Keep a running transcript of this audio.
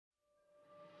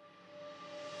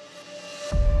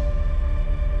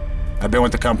I've been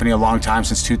with the company a long time,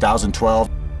 since 2012.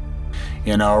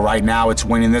 You know, right now it's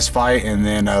winning this fight and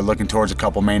then looking towards a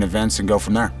couple main events and go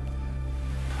from there.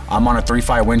 I'm on a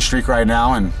 3-fight win streak right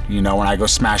now, and you know, when I go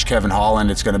smash Kevin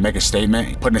Holland, it's going to make a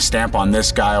statement. Putting a stamp on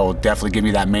this guy will definitely give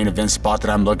me that main event spot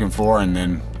that I'm looking for, and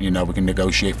then, you know, we can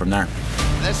negotiate from there.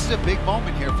 This is a big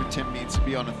moment here for Tim Means to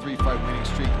be on a 3-fight winning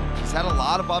streak. He's had a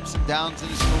lot of ups and downs in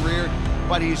his career,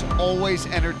 but he's always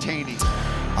entertaining.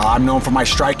 I'm known for my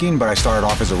striking, but I started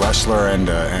off as a wrestler and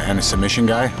a submission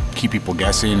guy. Keep people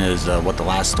guessing is what the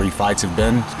last 3 fights have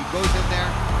been. He goes in there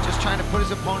just trying to put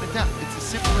his opponent down. It's as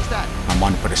simple as that. I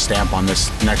want to put a stamp on this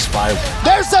next fight.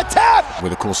 There's a tap!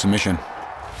 With a cool submission.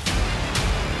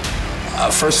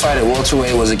 First fight at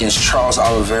welterweight was against Charles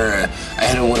Oliveira. I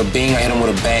hit him with a bing, I hit him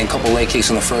with a bang, couple leg kicks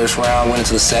in the first round, went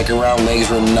into the second round, legs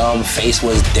were numb, face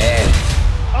was dead.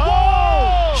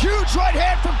 Oh! Huge right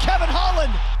hand from Kevin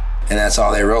Holland! And that's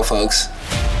all they wrote, folks.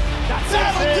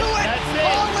 That'll do it!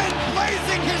 Holland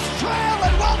blazing his trail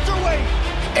at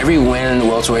welterweight! Every win in the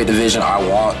welterweight division I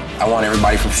want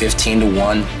everybody from 15 to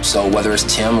 1. So whether it's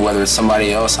Tim or whether it's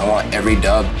somebody else, I want every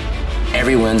dub.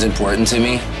 Every win's important to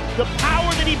me. The power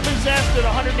that he possessed at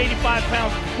 185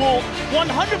 pounds will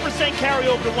 100% carry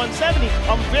over to 170.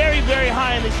 I'm very, very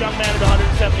high on this young man at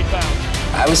 170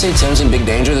 pounds. I would say Tim's in big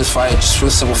danger this fight, just for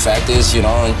the simple fact is, you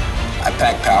know, I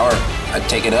pack power. I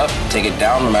take it up, take it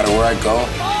down, no matter where I go.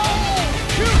 Oh!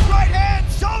 Huge right hand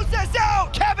shows us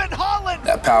out! Kevin Holland!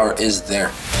 That power is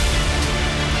there.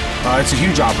 It's a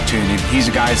huge opportunity. He's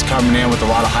a guy that's coming in with a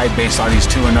lot of hype based on he's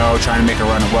 2-0, trying to make a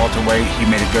run at welterweight. He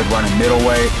made a good run at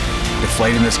middleweight.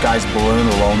 Deflating this guy's balloon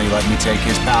will only let me take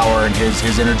his power and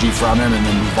his energy from him and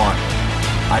then move on.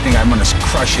 I think I'm going to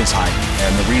crush his hype,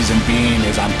 and the reason being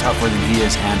is I'm tougher than he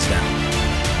is, hands down.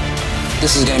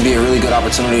 This is going to be a really good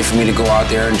opportunity for me to go out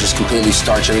there and just completely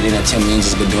starch everything that Tim Means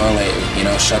has been doing lately. You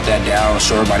know, shut that down,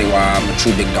 show everybody why I'm a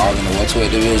true big dog in the welterweight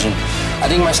division. I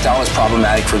think my style is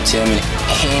problematic for Tim and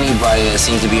anybody that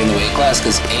seems to be in the weight class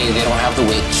because A, they don't have the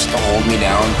weight just to hold me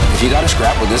down. If you got to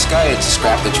scrap with this guy, it's a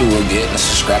scrap that you will get, and it's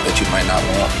a scrap that you might not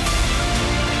want.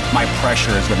 My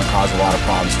pressure is going to cause a lot of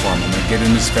problems for him. I'm going to get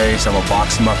in his face, I'm going to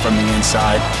box him up from the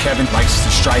inside. Kevin likes to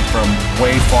strike from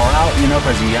way far out, you know,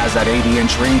 because he has that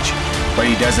 80-inch reach, but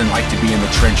he doesn't like to be in the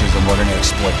trenches, and we're going to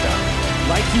exploit that.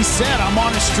 Like he said, I'm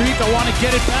on a streak, I want to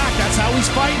get it back. That's how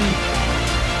he's fighting.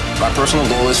 My personal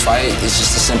goal this fight is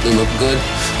just to simply look good,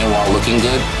 and while looking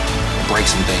good, break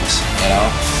some things, you know?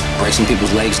 Break some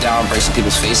people's legs down, break some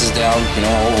people's faces down, you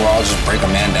know, overall just break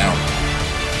a man down.